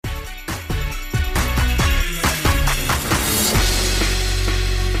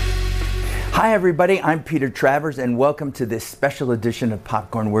Hi everybody, I'm Peter Travers and welcome to this special edition of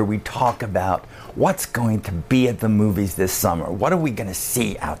Popcorn where we talk about what's going to be at the movies this summer. What are we going to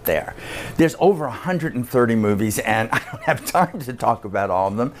see out there? There's over 130 movies and I don't have time to talk about all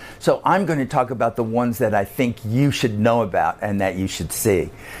of them, so I'm going to talk about the ones that I think you should know about and that you should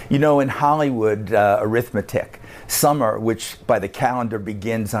see. You know, in Hollywood, arithmetic, summer, which by the calendar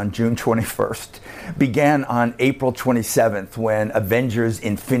begins on June 21st, began on April 27th when Avengers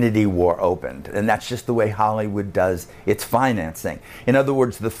Infinity War opened. And that's just the way Hollywood does its financing. In other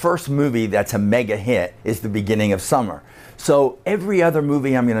words, the first movie that's a mega hit is the beginning of summer. So every other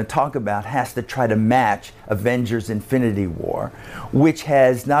movie I'm going to talk about has to try to match Avengers Infinity War, which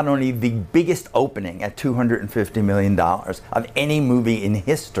has not only the biggest opening at $250 million of any movie in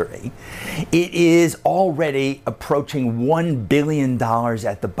history, it is already approaching $1 billion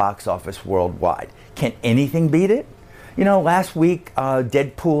at the box office worldwide. Can anything beat it? You know, last week,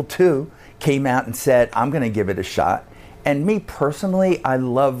 Deadpool 2 came out and said, I'm going to give it a shot. And me personally, I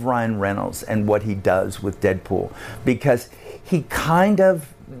love Ryan Reynolds and what he does with Deadpool because he kind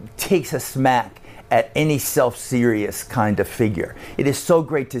of takes a smack at any self-serious kind of figure. It is so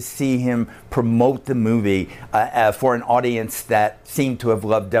great to see him promote the movie for an audience that seemed to have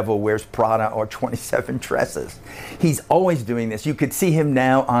loved Devil Wears Prada or 27 Dresses. He's always doing this. You could see him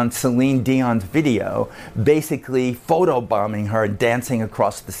now on Celine Dion's video, basically photobombing her and dancing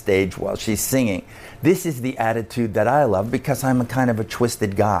across the stage while she's singing. This is the attitude that I love because I'm a kind of a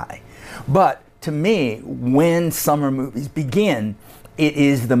twisted guy. But to me, when summer movies begin, it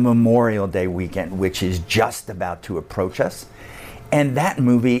is the Memorial Day weekend, which is just about to approach us. And that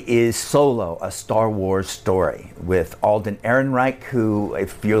movie is Solo, a Star Wars story with Alden Ehrenreich, who,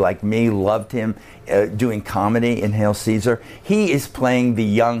 if you're like me, loved him doing comedy in Hail Caesar. He is playing the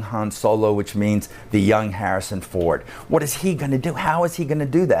young Han Solo, which means the young Harrison Ford. What is he going to do? How is he going to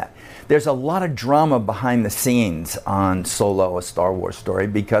do that? There's a lot of drama behind the scenes on Solo, a Star Wars story,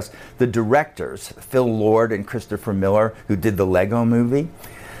 because the directors, Phil Lord and Christopher Miller, who did the Lego movie,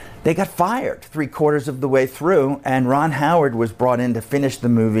 they got fired 3/4 of the way through, and Ron Howard was brought in to finish the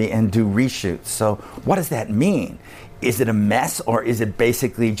movie and do reshoots. So what does that mean? Is it a mess, or is it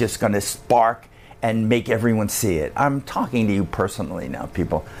basically just going to spark and make everyone see it? I'm talking to you personally now,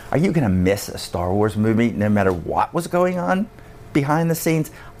 people. Are you going to miss a Star Wars movie no matter what was going on behind the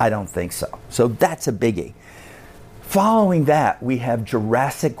scenes? I don't think so. So that's a biggie. Following that, we have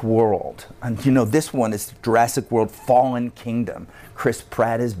Jurassic World. And you know, this one is Jurassic World Fallen Kingdom. Chris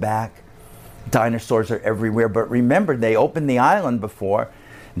Pratt is back. Dinosaurs are everywhere. But remember, they opened the island before.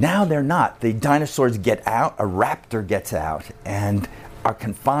 Now they're not. The dinosaurs get out, a raptor gets out, and are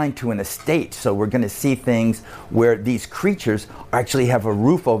confined to an estate. So we're going to see things where these creatures actually have a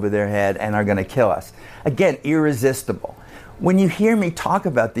roof over their head and are going to kill us. Again, irresistible. When you hear me talk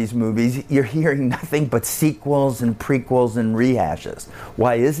about these movies, you're hearing nothing but sequels and prequels and rehashes.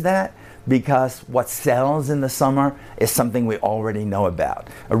 Why is that? Because what sells in the summer is something we already know about.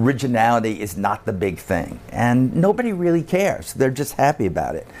 Originality is not the big thing, and nobody really cares. They're just happy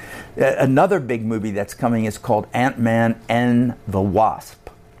about it. Another big movie that's coming is called Ant-Man and the Wasp.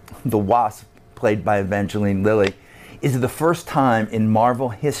 The Wasp, played by Evangeline Lilly, is the first time in Marvel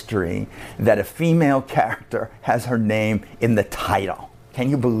history that a female character has her name in the title.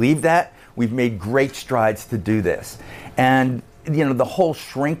 Can you believe that? We've made great strides to do this. And you know, the whole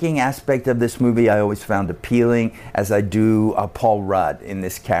shrinking aspect of this movie I always found appealing, as I do Paul Rudd in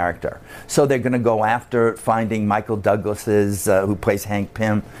this character. So they're going to go after finding Michael Douglas's, who plays Hank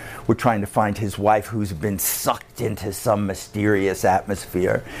Pym. We're trying to find his wife, who's been sucked into some mysterious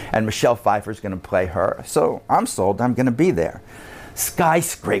atmosphere. And Michelle Pfeiffer's going to play her. So I'm sold. I'm going to be there.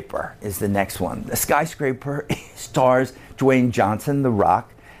 Skyscraper is the next one. The Skyscraper stars Dwayne Johnson, The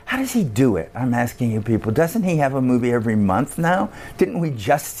Rock. How does he do it? I'm asking you people. Doesn't he have a movie every month now? Didn't we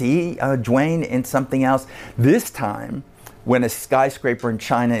just see Dwayne in something else? This time, when a skyscraper in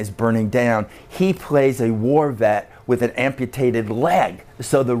China is burning down, he plays a war vet with an amputated leg.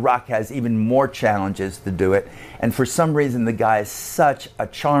 So The Rock has even more challenges to do it. And for some reason, the guy is such a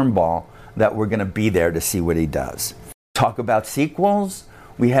charm ball that we're going to be there to see what he does. Talk about sequels.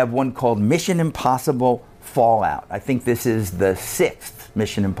 We have one called Mission Impossible Fallout. I think this is the 6th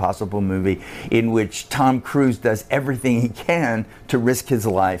Mission Impossible movie in which Tom Cruise does everything he can to risk his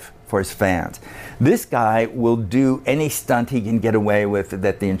life for his fans. This guy will do any stunt he can get away with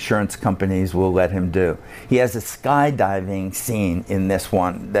that the insurance companies will let him do. He has a skydiving scene in this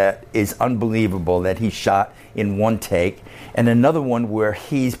one that is unbelievable that he shot in one take, and another one where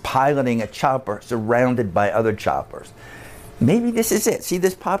he's piloting a chopper surrounded by other choppers. maybe this is it. See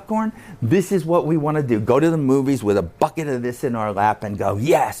this popcorn? This is what we want to do. Go to the movies with a bucket of this in our lap and go,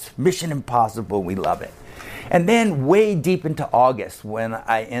 yes, Mission Impossible, we love it. And then way deep into August, when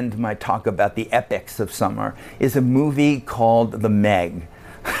I end my talk about the epics of summer, is a movie called The Meg.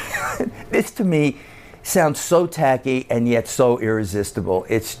 This to me sounds so tacky and yet so irresistible.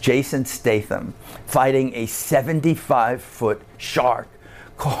 It's Jason Statham fighting a 75-foot shark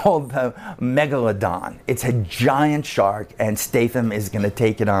called the Megalodon. It's a giant shark, and Statham is going to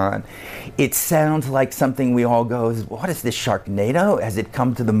take it on. It sounds like something we all go, what is this, Sharknado? Has it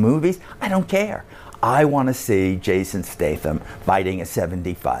come to the movies? I don't care. I want to see Jason Statham fighting a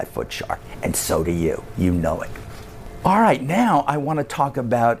 75-foot shark, and so do you. You know it. All right, now I want to talk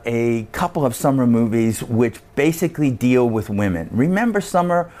about a couple of summer movies which basically deal with women. Remember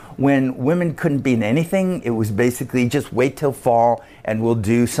summer when women couldn't be in anything? It was basically just wait till fall and we'll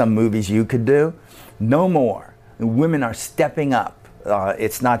do some movies you could do. No more. Women are stepping up.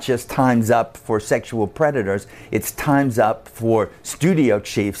 It's not just time's up for sexual predators, it's time's up for studio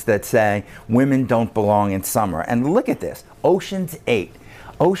chiefs that say women don't belong in summer. And look at this, Ocean's 8.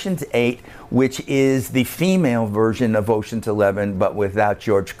 Ocean's 8, which is the female version of Ocean's 11, but without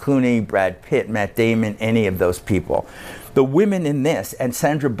George Clooney, Brad Pitt, Matt Damon, any of those people. The women in this, and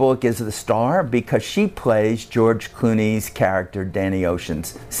Sandra Bullock is the star because she plays George Clooney's character, Danny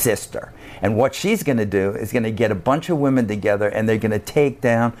Ocean's sister. And what she's going to do is going to get a bunch of women together and they're going to take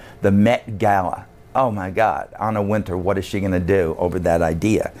down the Met Gala. Oh my God, Anna Wintour, what is she going to do over that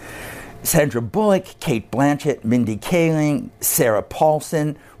idea? Sandra Bullock, Kate Blanchett, Mindy Kaling, Sarah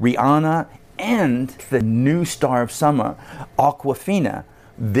Paulson, Rihanna, and the new star of summer, Awkwafina.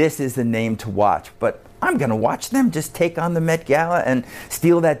 This is the name to watch. But I'm going to watch them just take on the Met Gala and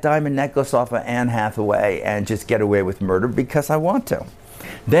steal that diamond necklace off of Anne Hathaway and just get away with murder because I want to.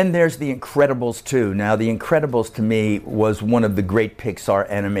 Then there's The Incredibles 2. Now, The Incredibles to me was one of the great Pixar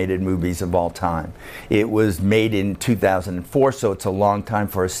animated movies of all time. It was made in 2004, so it's a long time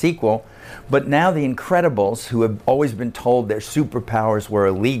for a sequel. But now the Incredibles, who have always been told their superpowers were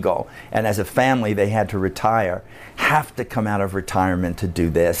illegal, and as a family they had to retire, have to come out of retirement to do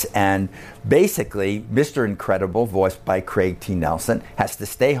this. And basically, Mr. Incredible, voiced by Craig T. Nelson, has to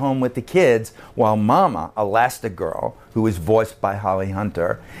stay home with the kids while Mama, Elastigirl, who is voiced by Holly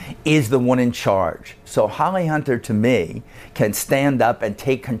Hunter, is the one in charge. So Holly Hunter, to me, can stand up and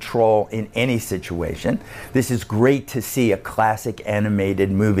take control in any situation. This is great to see a classic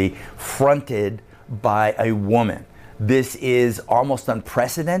animated movie fronted by a woman. This is almost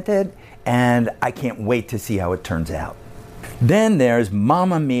unprecedented, and I can't wait to see how it turns out. Then there's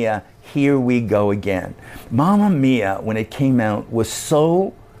Mamma Mia, Here We Go Again. Mamma Mia, when it came out, was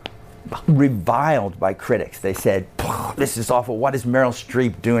so reviled by critics. They said, this is awful. What is Meryl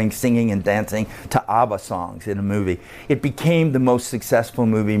Streep doing singing and dancing to ABBA songs in a movie? It became the most successful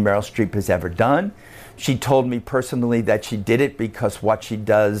movie Meryl Streep has ever done. She told me personally that she did it because what she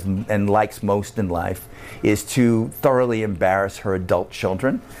does and likes most in life is to thoroughly embarrass her adult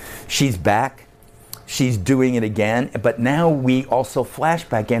children. She's back. She's doing it again. But now we also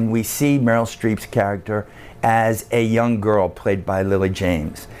flashback and we see Meryl Streep's character as a young girl played by Lily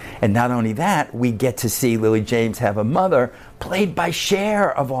James. And not only that, we get to see Lily James have a mother played by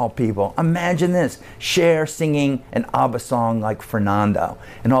Cher, of all people. Imagine this, Cher singing an ABBA song like Fernando.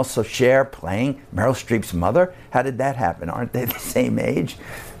 And also Cher playing Meryl Streep's mother. How did that happen? Aren't they the same age?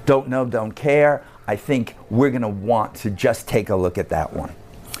 Don't know, don't care. I think we're going to want to just take a look at that one.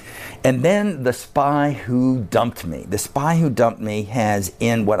 And then The Spy Who Dumped Me. The Spy Who Dumped Me has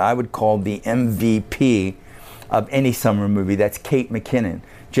in what I would call the MVP of any summer movie. That's Kate McKinnon,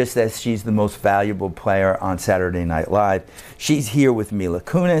 just as she's the most valuable player on Saturday Night Live. She's here with Mila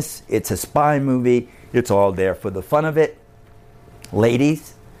Kunis. It's a spy movie. It's all there for the fun of it.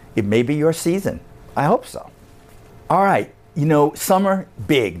 Ladies, it may be your season. I hope so. All right, you know, summer,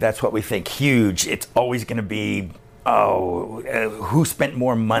 big. That's what we think, huge. It's always going to be, who spent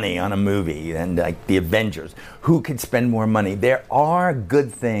more money on a movie? And like the Avengers, who could spend more money? There are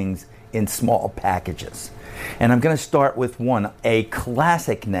good things in small packages. And I'm going to start with one, a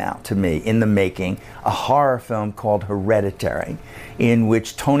classic now to me in the making, a horror film called Hereditary, in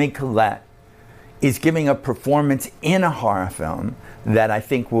which Toni Collette is giving a performance in a horror film that I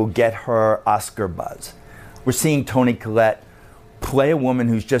think will get her Oscar buzz. We're seeing Toni Collette play a woman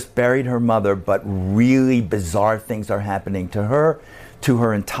who's just buried her mother, but really bizarre things are happening to her, to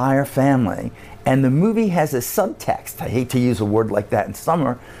her entire family. And the movie has a subtext. I hate to use a word like that in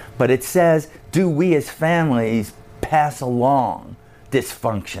summer, but it says, do we as families pass along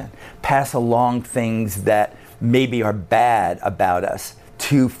dysfunction, pass along things that maybe are bad about us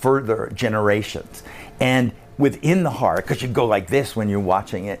to further generations? And within the horror, because you go like this when you're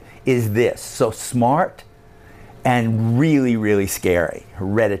watching it, is this. So smart and really, really scary.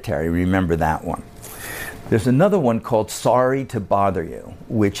 Hereditary, remember that one. There's another one called Sorry to Bother You,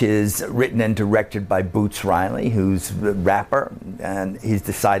 which is written and directed by Boots Riley, who's a rapper, and he's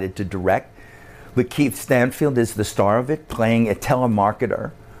decided to direct. Lakeith Stanfield is the star of it, playing a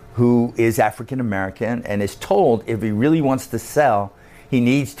telemarketer who is African American and is told if he really wants to sell, he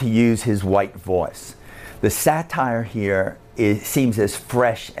needs to use his white voice. The satire here seems as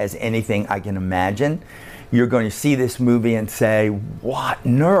fresh as anything I can imagine. You're going to see this movie and say, what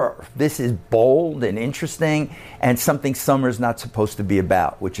nerve! This is bold and interesting and something summer's not supposed to be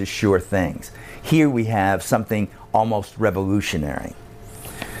about, which is Sure Things. Here we have something almost revolutionary.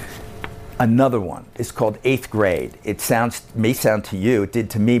 Another one is called Eighth Grade. It may sound to you, it did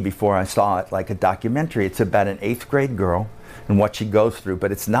to me before I saw it, like a documentary. It's about an 8th grade girl and what she goes through,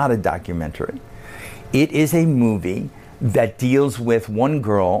 but it's not a documentary. It is a movie that deals with one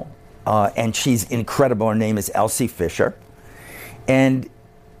girl, and she's incredible. Her name is Elsie Fisher. And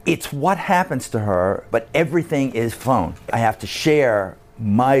it's what happens to her, but everything is phone. I have to share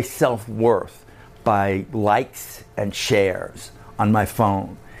my self-worth by likes and shares on my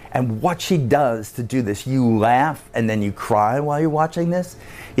phone. And what she does to do this, you laugh and then you cry while you're watching this.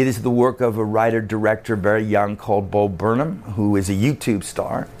 It is the work of a writer-director, very young, called Bo Burnham, who is a YouTube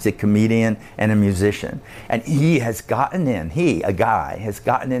star. He's a comedian and a musician. And he has gotten in, a guy, has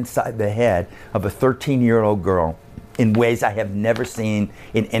gotten inside the head of a 13-year-old girl in ways I have never seen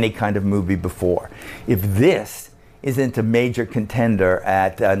in any kind of movie before. If this isn't a major contender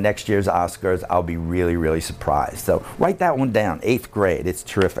at next year's Oscars, I'll be really, really surprised. So write that one down, 8th grade. It's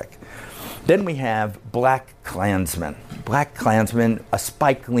terrific. Then we have Black Klansman. Black Klansman, a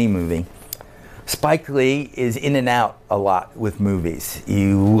Spike Lee movie. Spike Lee is in and out a lot with movies.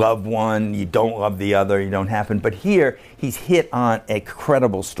 You love one, you don't love the other, you don't happen. But here, he's hit on a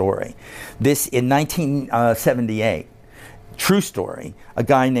credible story. This, in 1978, true story, a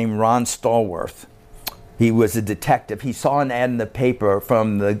guy named Ron Stallworth. He was a detective. He saw an ad in the paper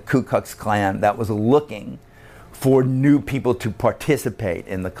from the Ku Klux Klan that was looking for new people to participate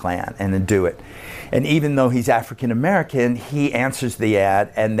in the Klan and to do it. And even though he's African American, he answers the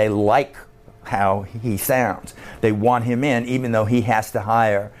ad and they like how he sounds. They want him in, even though he has to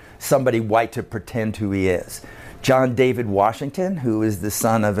hire somebody white to pretend who he is. John David Washington, who is the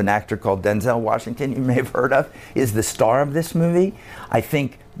son of an actor called Denzel Washington, you may have heard of, is the star of this movie. I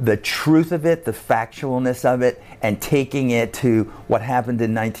think the truth of it, the factualness of it, and taking it to what happened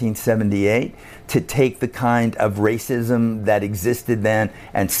in 1978, to take the kind of racism that existed then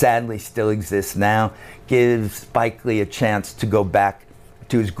and sadly still exists now, gives Spike Lee a chance to go back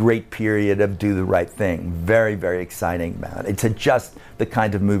to his great period of Do the Right Thing. Very, very exciting about it. It's just the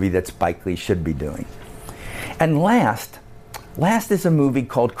kind of movie that Spike Lee should be doing. And last is a movie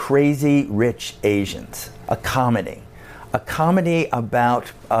called Crazy Rich Asians, a comedy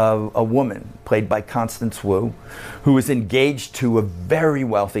about a woman played by Constance Wu, who is engaged to a very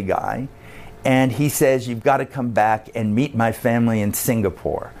wealthy guy, and he says, you've got to come back and meet my family in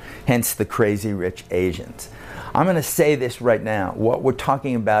Singapore, hence the Crazy Rich Asians. I'm going to say this right now. What we're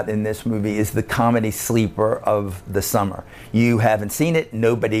talking about in this movie is the comedy sleeper of the summer. You haven't seen it.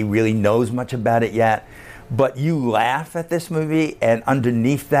 Nobody really knows much about it yet. But you laugh at this movie, and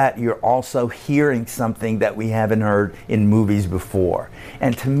underneath that, you're also hearing something that we haven't heard in movies before.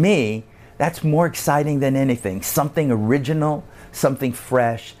 And to me, that's more exciting than anything. Something original, something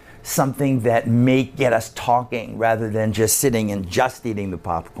fresh, something that may get us talking rather than just sitting and just eating the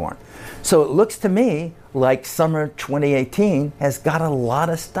popcorn. So it looks to me like summer 2018 has got a lot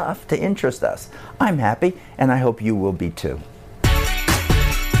of stuff to interest us. I'm happy, and I hope you will be too.